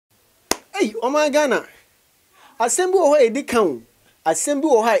Hey, oh my Ghana. Assembly or edikan. Assembly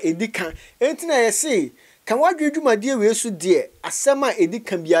or edikan. Entina I say, can what you my dear we so dear? Asema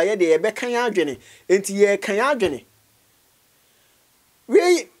edikan biya de ebeka ya adwene. Enti ye kan ya adwene.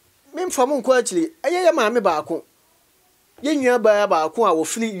 We me mfam nko actually, aye maame baako. Ye nua baako a wo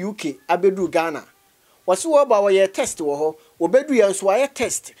fili UK abedu Ghana. Wase wo ba wo ye test wo ho, wo bedu ye nso aye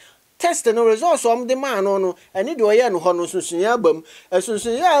test. Test no results of the man no eni de oye no ho no sunsun ya abam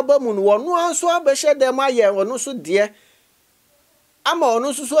sunsun ya abam no wono anso abehye dem aye wono so de ama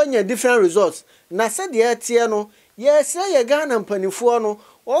wono so anya different results na se de tie no yes ye Ghana mpanifo no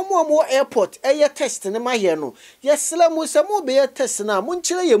omo airport eye test ne maye no yes la mu se mu be test na mu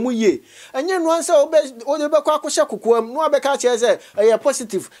nkire ye mu ye anya no ansa o be kwa akohye kokoam no abeka che se eye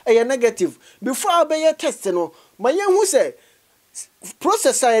positive eye negative before be test no maye hu se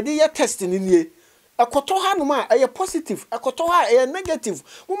process I did your testing in ye. A cotohanuma, a positive, a cotoha, a negative.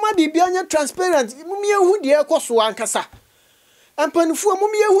 Mumma be beyond transparent. Mumia who dear coso and cassa. And penfu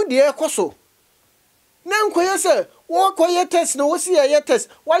mumia who dear coso. Now, sir, walk your test, no see a test.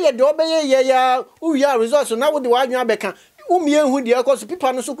 Why you do obey ya, who ya results, now with the one yabeka. Umia who dear coso,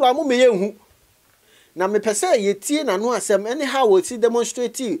 people no sucra mumia who. Now, me per se, ye tea and no assem anyhow will see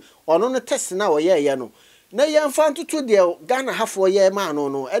demonstrate or on a test now, yeah, no. Na yɛmfa ntoto de Ghana hafo ye ma no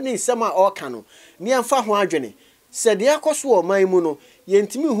no ene nsema oka no ne yɛmfa ho adwene sɛ de akoso o man mu no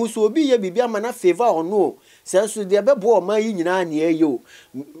yɛntimi hu so obi ye bibia ma na favor ono sɛ nso de bɛbo o man yi nyina ne aye o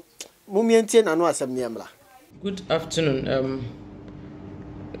mumientie na no asɛm ne amla. Good afternoon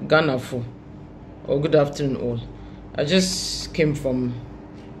Ghana fo, or good afternoon all. I just came from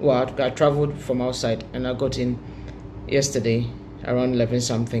I traveled from outside and I got in yesterday around 11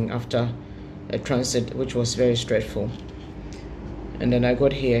 something after a transit which was very stressful, and then I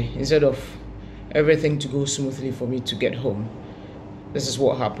got here. Instead of everything to go smoothly for me to get home, this is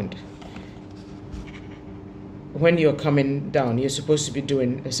what happened. When you're coming down, you're supposed to be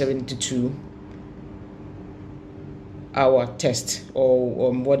doing a 72-hour test,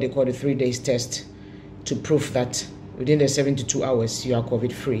 or what they call the 3 days test, to prove that within the 72 hours you are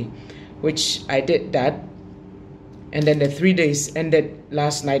COVID free, which I did that. And then the 3 days ended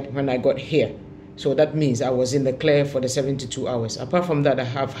last night when I got here. So that means I was in the clear for the 72 hours. Apart from that, I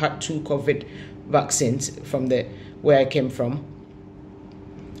have had 2 COVID vaccines from where I came from.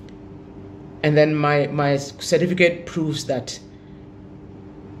 And then my certificate proves that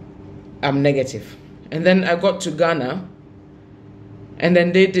I'm negative. And then I got to Ghana, and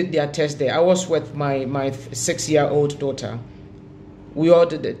then they did their test there. I was with my 6-year-old daughter. We all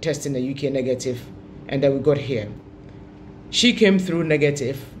did the test in the UK negative, and then we got here. She came through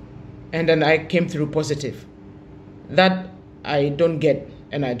negative, and then I came through positive. That I don't get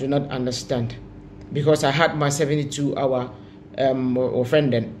and I do not understand, because I had my 72-hour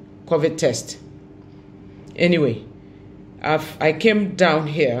offended COVID test. Anyway, I came down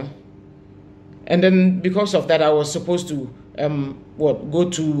here, and then because of that I was supposed to go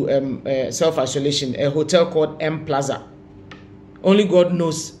to self-isolation, a hotel called M Plaza. Only God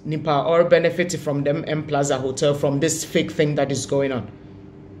knows Nipa or benefit from them M Plaza Hotel from this fake thing that is going on.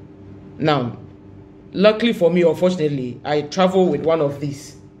 Now, luckily for me, unfortunately, I travel with one of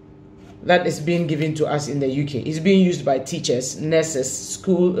these that is being given to us in the UK. It's being used by teachers, nurses,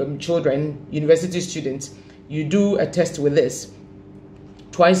 school children, university students. You do a test with this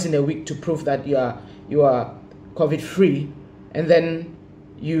twice in a week to prove that you are COVID free, and then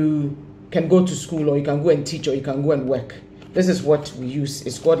you can go to school, or you can go and teach, or you can go and work. This is what we use.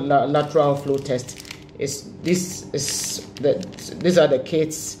 It's called lateral flow test. These are the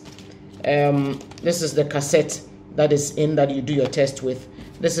kits. This is the cassette that is in that you do your test with.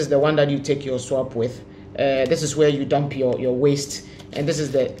 This is the one that you take your swab with. This is where you dump your waste, and this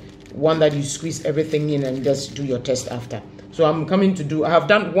is the one that you squeeze everything in and just do your test after. So I have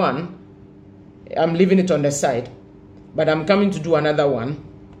done one. I'm leaving it on the side, but I'm coming to do another one,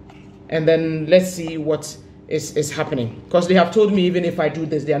 and then let's see what is happening, because they have told me even if I do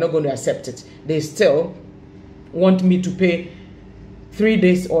this, they are not going to accept it. They still want me to pay 3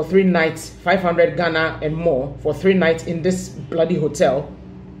 days or 3 nights, 500 Ghana and more for 3 nights in this bloody hotel,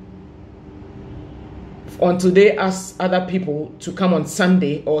 until they ask other people to come on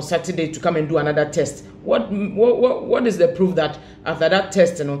Sunday or Saturday to come and do another test. What is the proof that after that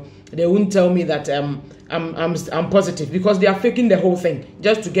test, they won't tell me that I'm positive? Because they are faking the whole thing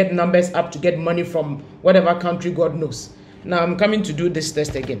just to get numbers up, to get money from whatever country God knows. Now I'm coming to do this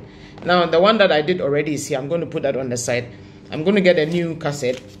test again. Now the one that I did already is here. I'm going to put that on the side. I'm going to get a new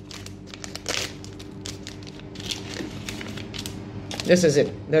cassette. This is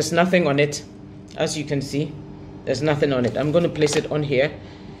it. There's nothing on it. As you can see, there's nothing on it. I'm going to place it on here.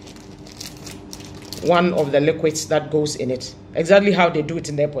 one of the liquids that goes in it. Exactly how they do it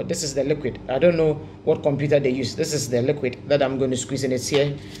in the airport. This is the liquid. I don't know what computer they use. This is the liquid that I'm going to squeeze in. It's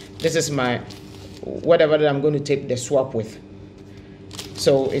here. This is my whatever that I'm going to take the swab with.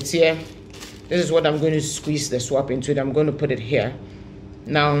 So it's here. This is what I'm going to squeeze the swab into. I'm going to put it here.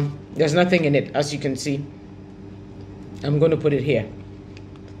 Now there's nothing in it, as you can see. I'm going to put it here.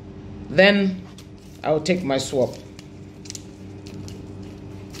 Then I'll take my swab.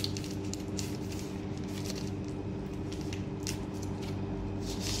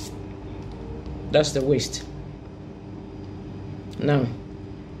 That's the waste. Now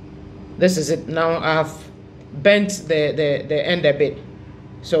this is it. Now I have bent the end a bit.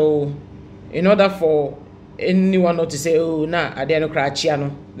 So in order for anyone not to say, oh, nah, I didn't cry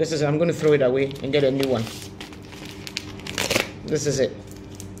chiano, this is, I'm going to throw it away and get a new one. This is it.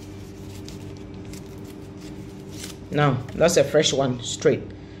 Now that's a fresh one, straight.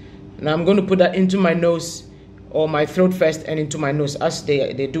 Now I'm going to put that into my nose or my throat first and into my nose, as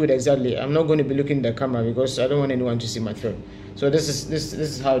they do it exactly. I'm not going to be looking at the camera because I don't want anyone to see my throat. So this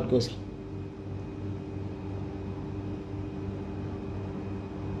is how it goes.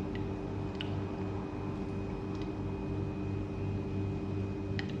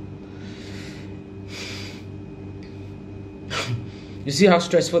 You see how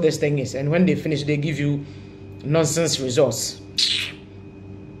stressful this thing is, and when they finish, they give you nonsense results.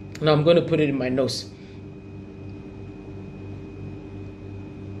 Now I'm going to put it in my nose.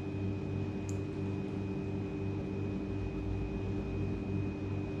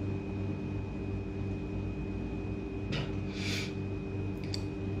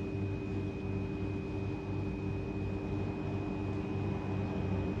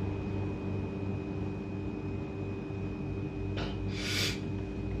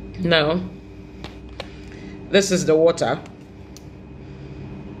 Now, this is the water.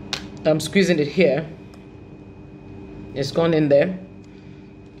 I'm squeezing it here. It's gone in there.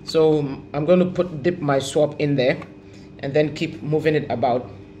 So I'm going to dip my swab in there and then keep moving it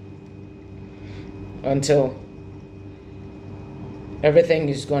about until everything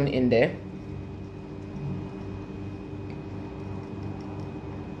is gone in there.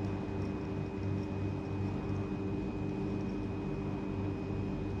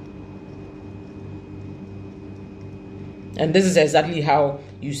 And this is exactly how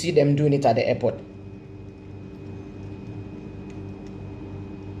you see them doing it at the airport.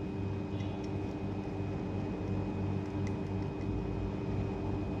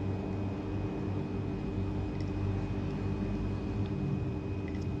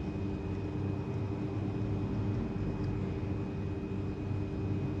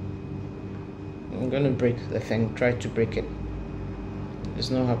 I'm going to break the thing, try to break it.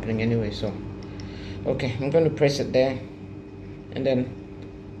 It's not happening anyway, so. Okay, I'm going to press it there. And then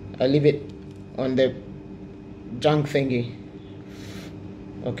I leave it on the junk thingy.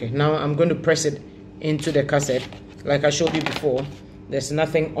 Okay, now I'm going to press it into the cassette. Like I showed you before, there's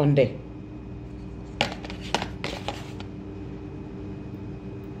nothing on there.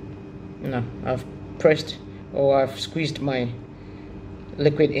 Now I've pressed, or I've squeezed my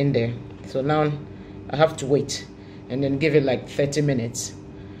liquid in there. So now I have to wait and then give it like 30 minutes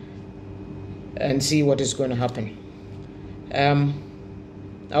and see what is going to happen.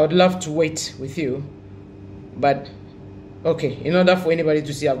 I would love to wait with you, but okay, in order for anybody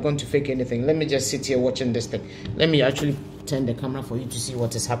to see I've gone to fake anything, let me just sit here watching this thing. Let me actually turn the camera for you to see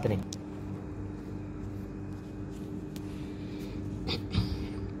what is happening.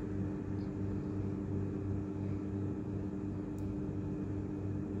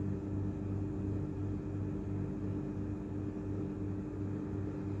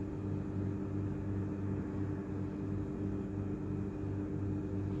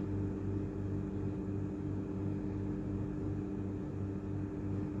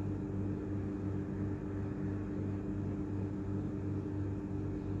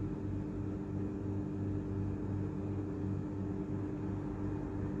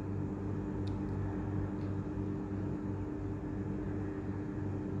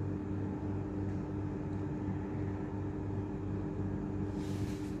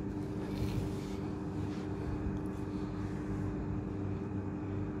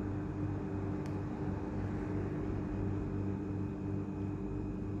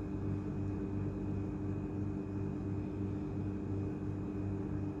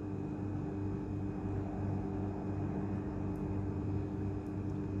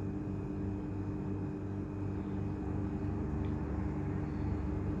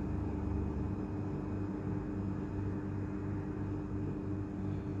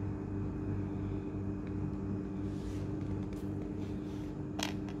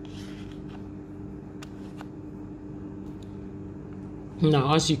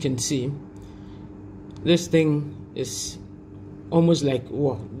 Now, as you can see, this thing is almost like,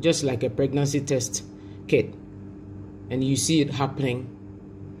 well, just like a pregnancy test kit. And you see it happening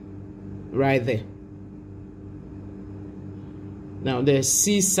right there. Now, the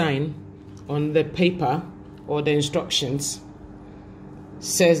C sign on the paper or the instructions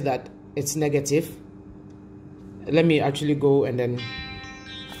says that it's negative. Let me actually go and then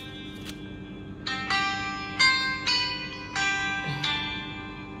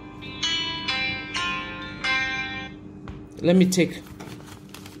let me take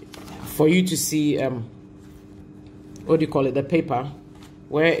for you to see what do you call it, the paper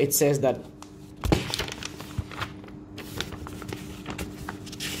where it says that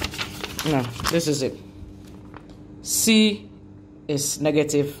no, this is it. C is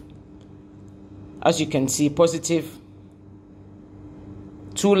negative, as you can see, positive,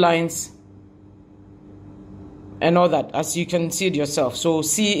 2 lines and all that, as you can see it yourself. So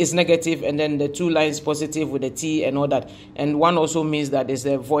C is negative, and then the 2 lines positive with the T and all that, and 1 also means that it's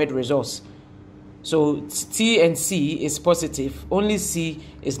a void resource. So T and C is positive, only C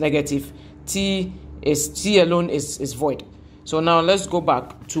is negative, T alone is void. So now let's go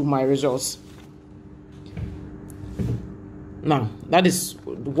back to my results. Now that is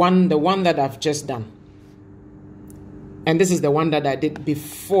the one that I've just done, and this is the one that I did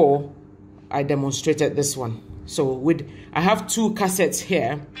before I demonstrated this one. So I have 2 cassettes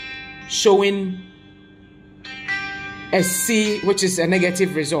here showing a C, which is a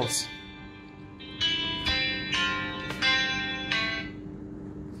negative result.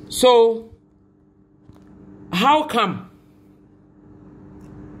 So how come?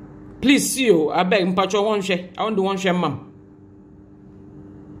 Please see you. I beg mpacho one share. I want to one share, ma'am.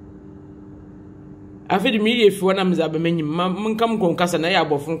 I feel the media if you want to miss a menu, ma'am, come con casa na ya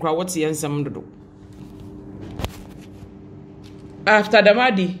bofun kra. What's the answer, do? After the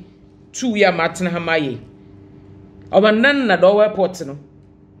madi 2-year Martin Hamaye. Obanan na do airport no.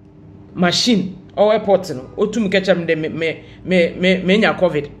 Machine or airport no. Otum ketcham de me nya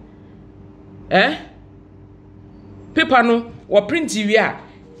COVID. Paper no wa print we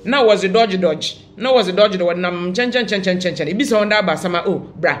now was a dodge. Now was a dodge the one nam chen. Ibi so onda ba sama oh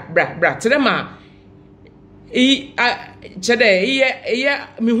bra. Tedema chede iya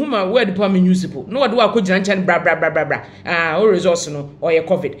mihuma word pa municipal no wadu akogina nchen bra o resource no or ye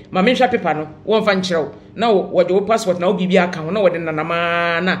COVID ma menhwa paper no won fa nkyerɛw na wode wo passport na wo bibia aka ho na wode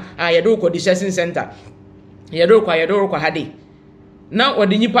nanama na ye do ko decision center ye do ko hade na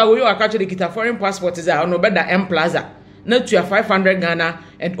wode nyipa wo yo aka kyerɛ kita foreign passport is a no beda M Plaza na to 500 Ghana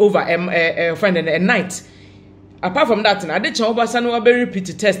and over friend a night. Apart from that na ade chen obasa no be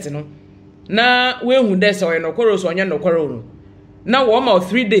repeat test no na we hu desa o no koro so onya no koro no na wo ma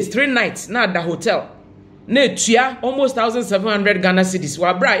 3 days 3 nights na da hotel na etua almost 1700 Ghana cedis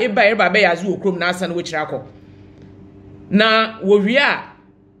wa bra e ba be yazu okrom na asa no we kira akọ na wo wia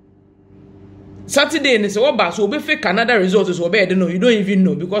Saturday ni so ba so be fake Canada results so be no you don't even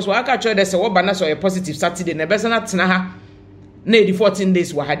know because wa aka try desa wo ba na so a positive Saturday na be se na tena ha na edi 14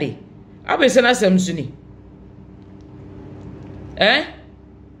 days wa hade abese na samsuni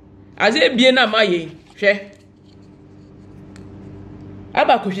aze bie na maye hwe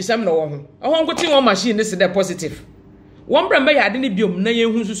aba ko hwisam na wo ho nkote won machine this is positive won bra mba ya ade ne biom na ye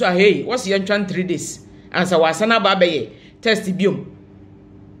hu susu a hey what's ye ntwan 3 days ansa wasana ba be ye test biom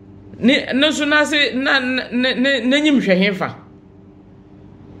ni no so na se na nyim hwe hefa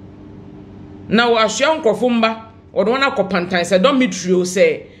na wa hwe nkofo mba odo na kopantan se dormitory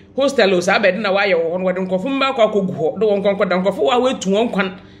se hostel o abede na wa ye wo wode nkofo mba kwa kogu ho do won konkoda nkofo wa wetu won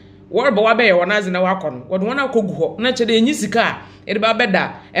kwan worba wa be ye wona azina wa kono wode wona kogu ho na chede enyi sika e de ba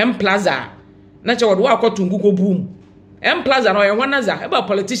beda M Plaza na che wode wa kotungu ko boom M Plaza no ye wona za e ba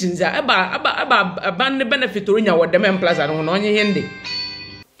politicians za e ba ban ne benefit onya wode M Plaza no no onye hende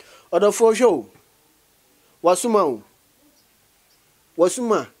odo fo show wasuma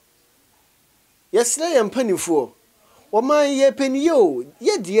yesle ye mpanifo woman ye peniyo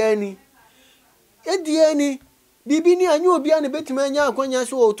ye diani bibi ni anyo obi ane betima anya akwanya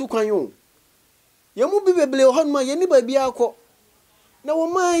so otu kwan yo ye mu bi beble ho no ye ni ba bi akọ na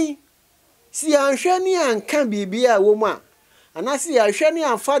woman si anhwe ni anka bibi a wo mu a anasi ahwe ni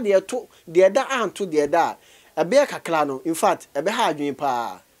anfa de to de da anto de da ebe kakra no in fact ebe ha adwen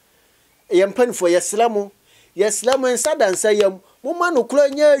pa ye mpanifo ye slamo ensadansa yam mo ma no kura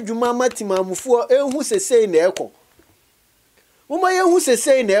nya adwuma matimamfo ehu sesei na ekọ mo ma ye hu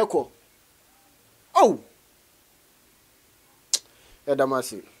sesei na ekọ oh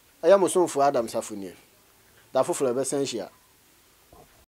Edamasi ayamosonfo Adam Safuni da foforo be sanhia